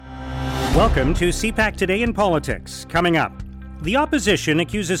Welcome to CPAC Today in Politics. Coming up, the opposition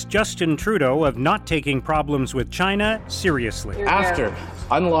accuses Justin Trudeau of not taking problems with China seriously. After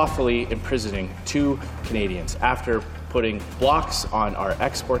unlawfully imprisoning 2 Canadians, after putting blocks on our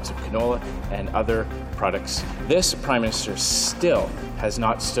exports of canola and other products, this Prime Minister still has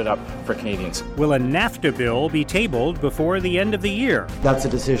not stood up for Canadians. Will a NAFTA bill be tabled before the end of the year? That's a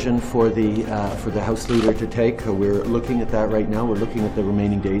decision for the House Leader to take. We're looking at that right now. We're looking at the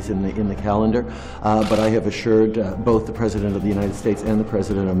remaining days in the calendar. But I have assured both the President of the United States and the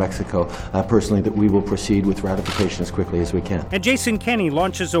President of Mexico personally that we will proceed with ratification as quickly as we can. And Jason Kenney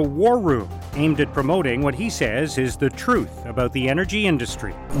launches a war room aimed at promoting what he says is the truth about the energy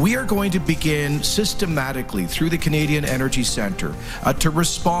industry. We are going to begin systematically through the Canadian Energy Centre to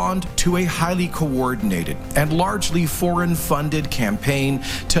respond to a highly coordinated and largely foreign-funded campaign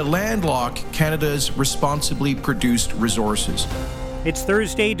to landlock Canada's responsibly produced resources. It's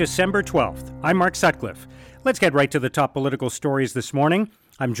Thursday, December 12th. I'm Mark Sutcliffe. Let's get right to the top political stories this morning.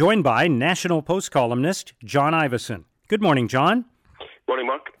 I'm joined by National Post columnist John Ivison. Good morning, John. Morning,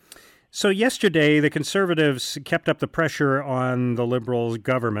 Mark. So yesterday, the Conservatives kept up the pressure on the Liberal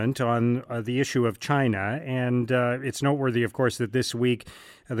government on the issue of China, and it's noteworthy, of course, that this week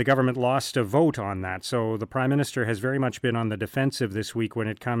the government lost a vote on that. So the Prime Minister has very much been on the defensive this week when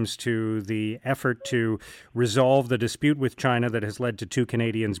it comes to the effort to resolve the dispute with China that has led to 2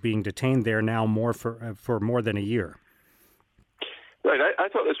 Canadians being detained there now for more than a year. Right, I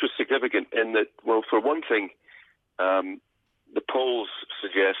thought this was significant in that, well, for one thing, the polls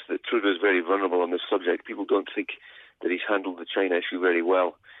suggest that Trudeau is very vulnerable on this subject. People don't think that he's handled the China issue very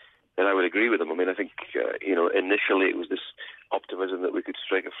well. And I would agree with him. I mean, I think, initially it was this optimism that we could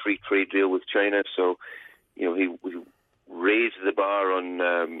strike a free trade deal with China. So, he raised the bar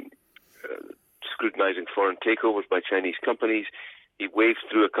on scrutinizing foreign takeovers by Chinese companies. He waved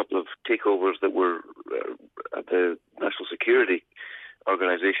through a couple of takeovers that were the national security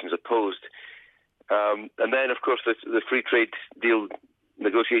organizations opposed. And then, of course, the free trade deal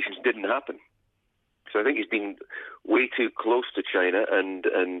negotiations didn't happen. So I think he's been way too close to China, and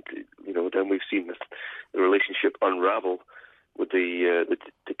then we've seen the relationship unravel with the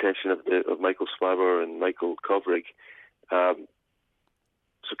detention of Michael Spavor and Michael Kovrig.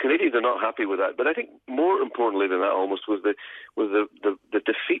 So Canadians are not happy with that. But I think more importantly than that almost was the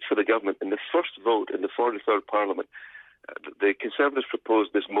defeat for the government in the first vote in the 43rd Parliament. The Conservatives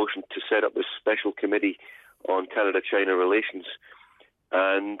proposed this motion to set up this special committee on Canada-China relations,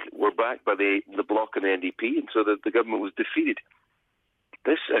 and were backed by the Bloc and the NDP, and so the government was defeated.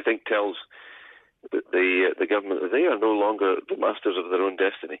 This, I think, tells the government that they are no longer the masters of their own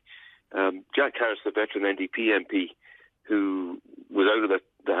destiny. Jack Harris, the veteran NDP MP, who was out of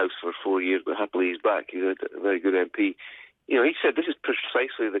the House for 4 years, but happily he's back. He's a very good MP. He said this is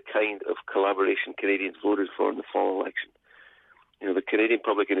precisely the kind of collaboration Canadians voted for in the fall election. The Canadian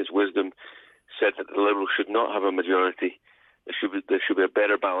public, in its wisdom, said that the Liberals should not have a majority. There should be a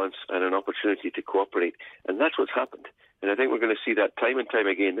better balance and an opportunity to cooperate. And that's what's happened. And I think we're going to see that time and time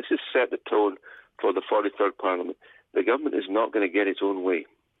again. This has set the tone for the 43rd Parliament. The government is not going to get its own way.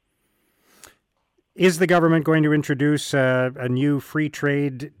 Is the government going to introduce a new free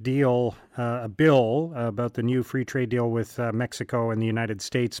trade deal, a bill about the new free trade deal with Mexico and the United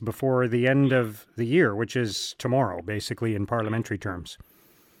States before the end of the year, which is tomorrow, basically, in parliamentary terms?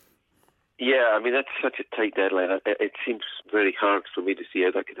 Yeah, I mean, that's such a tight deadline. It seems very hard for me to see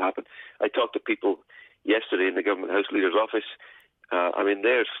how that could happen. I talked to people yesterday in the Government House Leader's office.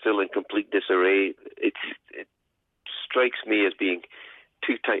 They're still in complete disarray. It strikes me as being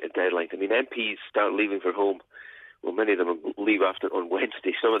too tight a deadline. I mean, MPs start leaving for home. Well, many of them leave on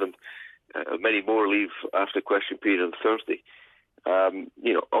Wednesday. Some of them, many more leave after question period on Thursday.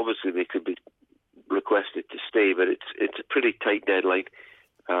 Obviously they could be requested to stay, but it's a pretty tight deadline.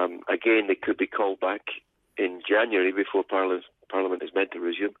 Again, they could be called back in January before Parliament is meant to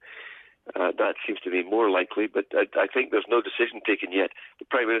resume. That seems to be more likely, but I think there's no decision taken yet. The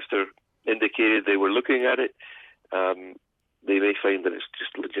Prime Minister indicated they were looking at it. They may find that it's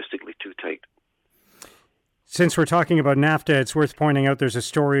just logistically too tight. Since we're talking about NAFTA, it's worth pointing out there's a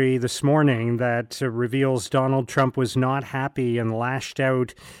story this morning that reveals Donald Trump was not happy and lashed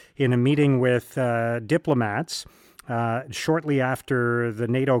out in a meeting with diplomats shortly after the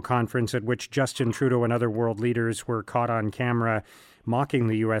NATO conference at which Justin Trudeau and other world leaders were caught on camera mocking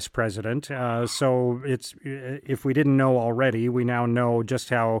the U.S. president. So if we didn't know already, we now know just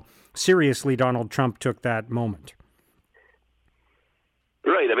how seriously Donald Trump took that moment.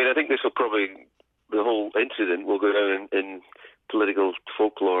 Right. I mean, I think this will probably, the whole incident will go down in political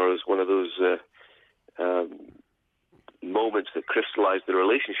folklore as one of those moments that crystallized the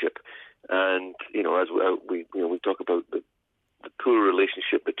relationship. And as we talk about the poor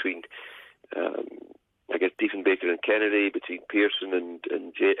relationship between, I guess, Diefenbaker and Kennedy, between Pearson and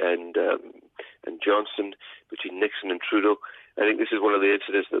Johnson, between Nixon and Trudeau. I think this is one of the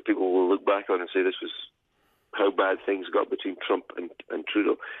incidents that people will look back on and say this was how bad things got between Trump and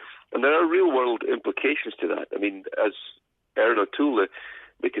Trudeau. And there are real-world implications to that. I mean, as Erin O'Toole,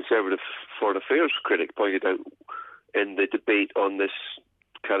 the Conservative Foreign Affairs critic, pointed out in the debate on this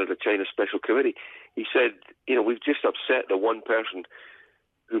Canada-China Special Committee, he said, we've just upset the one person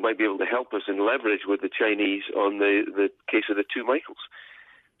who might be able to help us in leverage with the Chinese on the case of the two Michaels.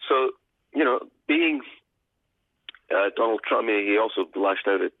 So, being Donald Trump, he also lashed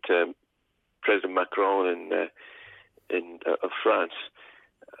out at President Macron of France.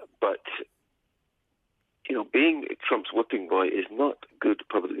 But, being Trump's whipping boy is not good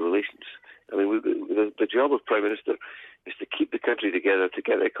public relations. I mean, the job of Prime Minister is to keep the country together, to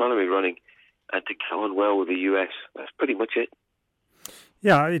get the economy running, and to get on well with the U.S. That's pretty much it.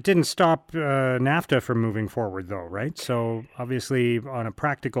 Yeah, it didn't stop NAFTA from moving forward, though, right? So obviously, on a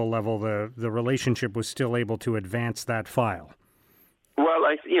practical level, the relationship was still able to advance that file. Well,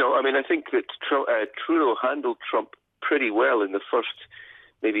 I think that Trudeau handled Trump pretty well in the first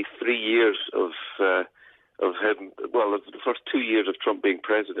maybe 3 years of him. Well, the first 2 years of Trump being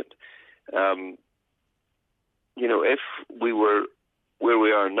president. If we were where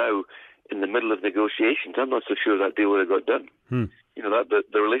we are now in the middle of negotiations, I'm not so sure that deal would have got done.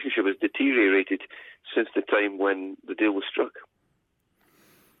 The relationship has deteriorated since the time when the deal was struck.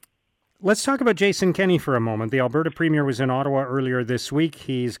 Let's talk about Jason Kenney for a moment. The Alberta Premier was in Ottawa earlier this week.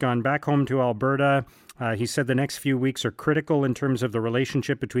 He's gone back home to Alberta. He said the next few weeks are critical in terms of the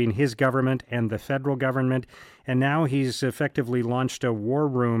relationship between his government and the federal government. And now he's effectively launched a war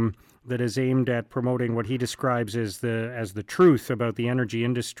room that is aimed at promoting what he describes as the truth about the energy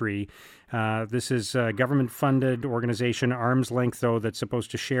industry. This is a government-funded organization, arm's length, though, that's supposed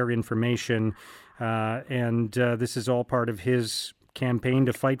to share information. And this is all part of his campaign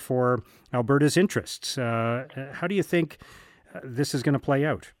to fight for Alberta's interests. How do you think this is going to play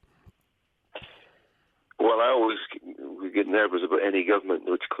out? Well, I always get nervous about any government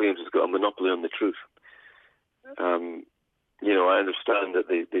which claims it's got a monopoly on the truth. I understand that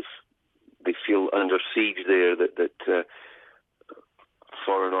they feel under siege there, that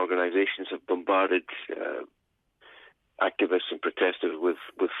foreign organizations have bombarded activists and protesters with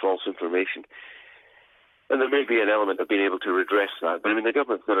false information. And there may be an element of being able to redress that. But I mean, the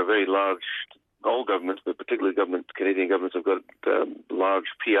government's got a very large, all governments, but particularly Canadian governments have got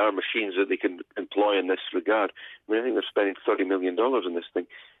large PR machines that they can employ in this regard. I mean, I think they're spending $30 million on this thing.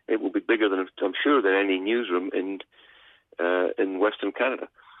 It will be bigger than, I'm sure, than any newsroom in Western Canada.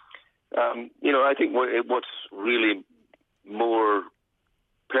 I think what's really more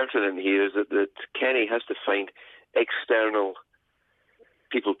pertinent here is that Kenney has to find external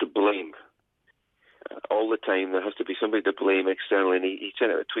people to blame. All the time, there has to be somebody to blame externally. And he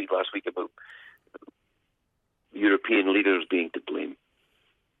sent out a tweet last week about European leaders being to blame.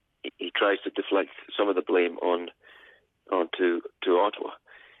 He tries to deflect some of the blame onto Ottawa.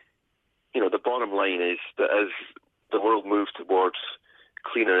 The bottom line is that as the world moves towards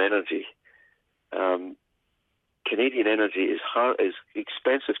cleaner energy, Canadian energy is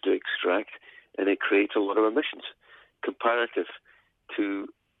expensive to extract, and it creates a lot of emissions comparative to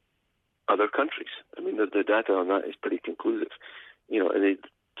other countries. I mean, the data on that is pretty conclusive.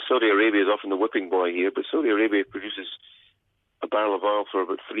 Saudi Arabia is often the whipping boy here, but Saudi Arabia produces a barrel of oil for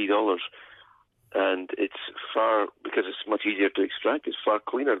about $3, and it's because it's much easier to extract, it's far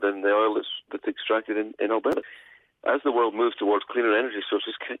cleaner than the oil that's extracted in Alberta. As the world moves towards cleaner energy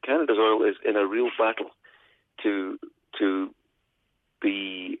sources, Canada's oil is in a real battle to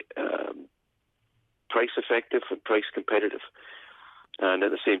be price effective and price competitive, and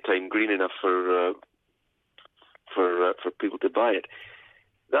at the same time green enough for people to buy it.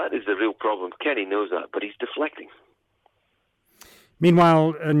 That is the real problem. Kenney knows that, but he's deflecting.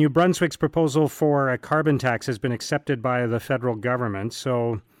 Meanwhile, New Brunswick's proposal for a carbon tax has been accepted by the federal government,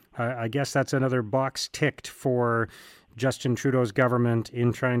 so I guess that's another box ticked for Justin Trudeau's government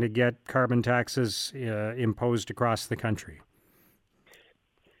in trying to get carbon taxes imposed across the country.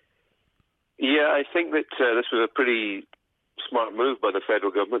 Yeah, I think that this was a pretty smart move by the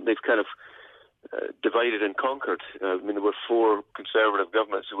federal government. They've kind of divided and conquered. There were four Conservative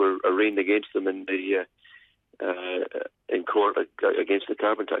governments who were arraigned against them in court against the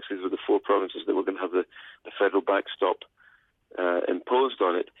carbon tax. These were the four provinces that were going to have the federal backstop imposed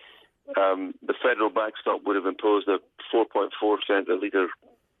on it. The federal backstop would have imposed a 4.4 cent a litre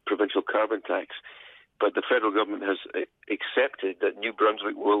provincial carbon tax. but the federal government has accepted that New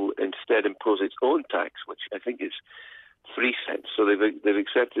Brunswick will instead impose its own tax, which I think is 3 cents. So they've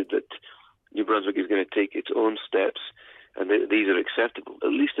accepted that New Brunswick is going to take its own steps, and these are acceptable. At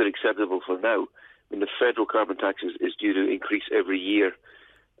least they're acceptable for now. I mean, the federal carbon tax is due to increase every year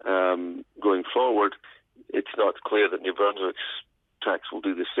going forward. It's not clear that New Brunswick's tax will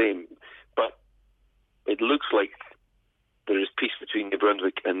do the same, but it looks like there is peace between New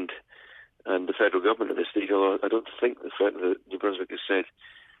Brunswick and the federal government at this stage. Although I don't think the New Brunswick has said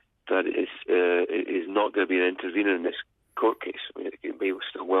that it is not going to be an intervener in this court case. I mean, it may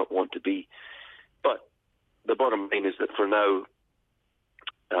still want to be, but the bottom line is that for now,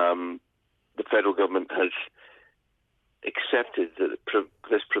 the federal government has accepted that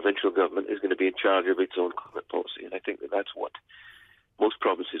this provincial government is going to be in charge of its own climate policy, and I think that that's what most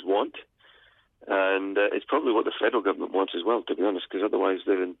provinces want, and it's probably what the federal government wants as well, to be honest, because otherwise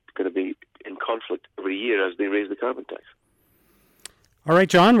they're going to be in conflict every year as they raise the carbon tax. All right,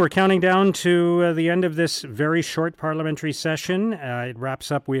 John, we're counting down to the end of this very short parliamentary session. It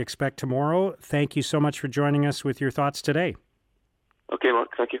wraps up, we expect, tomorrow. Thank you so much for joining us with your thoughts today. Okay, Mark,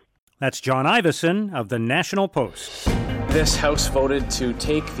 thank you. That's John Ivison of the National Post. This House voted to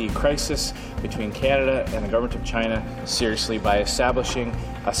take the crisis between Canada and the government of China seriously by establishing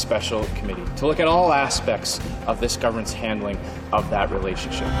a special committee to look at all aspects of this government's handling of that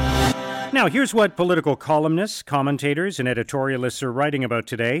relationship. Now, here's what political columnists, commentators, and editorialists are writing about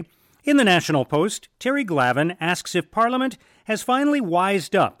today. In the National Post, Terry Glavin asks if Parliament has finally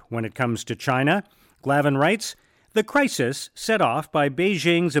wised up when it comes to China. Glavin writes, "The crisis, set off by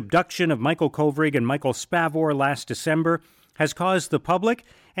Beijing's abduction of Michael Kovrig and Michael Spavor last December, has caused the public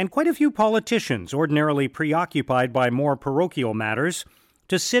and quite a few politicians ordinarily preoccupied by more parochial matters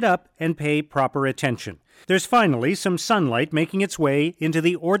to sit up and pay proper attention. There's finally some sunlight making its way into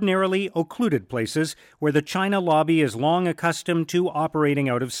the ordinarily occluded places where the China lobby is long accustomed to operating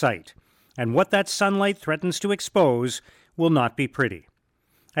out of sight. And what that sunlight threatens to expose will not be pretty."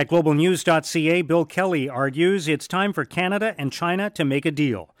 At globalnews.ca, Bill Kelly argues it's time for Canada and China to make a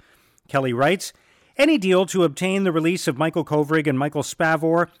deal. Kelly writes, "Any deal to obtain the release of Michael Kovrig and Michael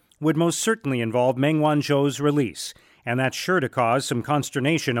Spavor would most certainly involve Meng Wanzhou's release, and that's sure to cause some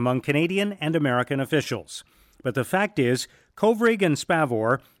consternation among Canadian and American officials. But the fact is, Kovrig and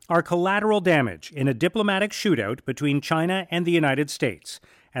Spavor are collateral damage in a diplomatic shootout between China and the United States,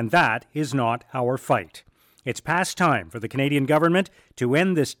 and that is not our fight. It's past time for the Canadian government to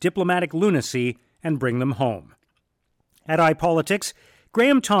end this diplomatic lunacy and bring them home." At iPolitics,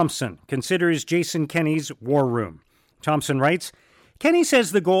 Graham Thompson considers Jason Kenney's War Room. Thompson writes, "Kenney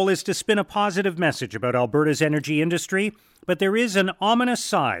says the goal is to spin a positive message about Alberta's energy industry, but there is an ominous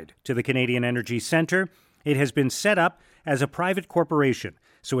side to the Canadian Energy Centre. It has been set up as a private corporation,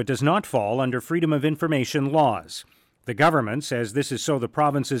 so it does not fall under Freedom of Information laws. The government says this is so the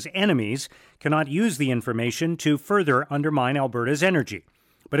province's enemies cannot use the information to further undermine Alberta's energy.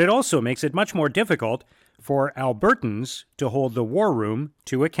 But it also makes it much more difficult for Albertans to hold the War Room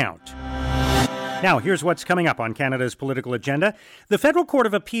to account." Now, here's what's coming up on Canada's political agenda. The Federal Court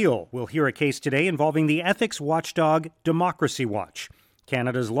of Appeal will hear a case today involving the ethics watchdog Democracy Watch,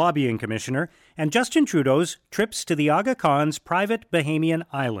 Canada's lobbying commissioner, and Justin Trudeau's trips to the Aga Khan's private Bahamian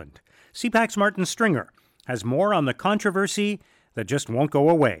island. CPAC's Martin Stringer has more on the controversy that just won't go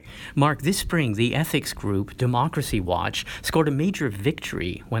away. Mark, this spring, the ethics group Democracy Watch scored a major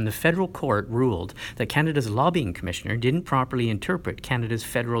victory when the federal court ruled that Canada's lobbying commissioner didn't properly interpret Canada's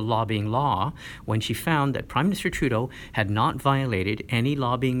federal lobbying law when she found that Prime Minister Trudeau had not violated any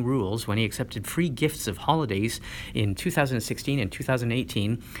lobbying rules when he accepted free gifts of holidays in 2016 and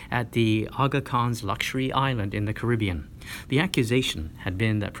 2018 at the Aga Khan's luxury island in the Caribbean. The accusation had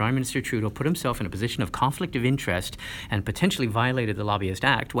been that Prime Minister Trudeau put himself in a position of conflict of interest and potentially violated the Lobbyist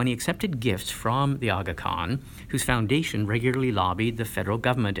Act when he accepted gifts from the Aga Khan, whose foundation regularly lobbied the federal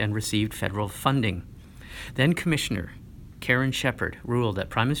government and received federal funding. Then Commissioner Karen Shepherd ruled that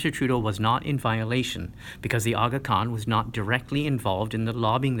Prime Minister Trudeau was not in violation because the Aga Khan was not directly involved in the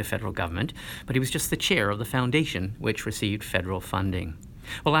lobbying the federal government, but he was just the chair of the foundation which received federal funding.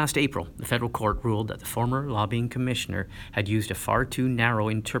 Well, last April, the federal court ruled that the former lobbying commissioner had used a far too narrow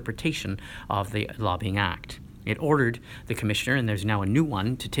interpretation of the Lobbying Act. It ordered the commissioner, and there's now a new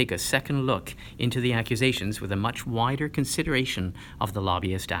one, to take a second look into the accusations with a much wider consideration of the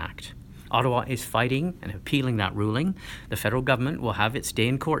Lobbyist Act. Ottawa is fighting and appealing that ruling. The federal government will have its day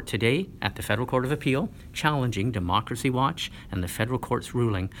in court today at the Federal Court of Appeal, challenging Democracy Watch and the federal court's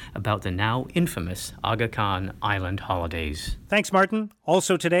ruling about the now infamous Aga Khan Island holidays. Thanks, Martin.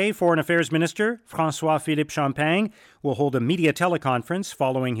 Also today, Foreign Affairs Minister François-Philippe Champagne will hold a media teleconference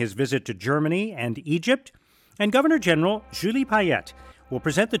following his visit to Germany and Egypt. And Governor General Julie Payette will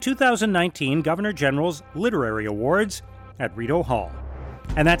present the 2019 Governor General's Literary Awards at Rideau Hall.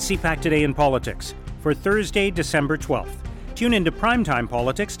 And that's CPAC Today in Politics for Thursday, December 12th. Tune into Primetime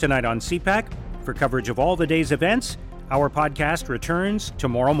Politics tonight on CPAC for coverage of all the day's events. Our podcast returns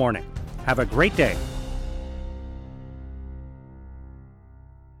tomorrow morning. Have a great day.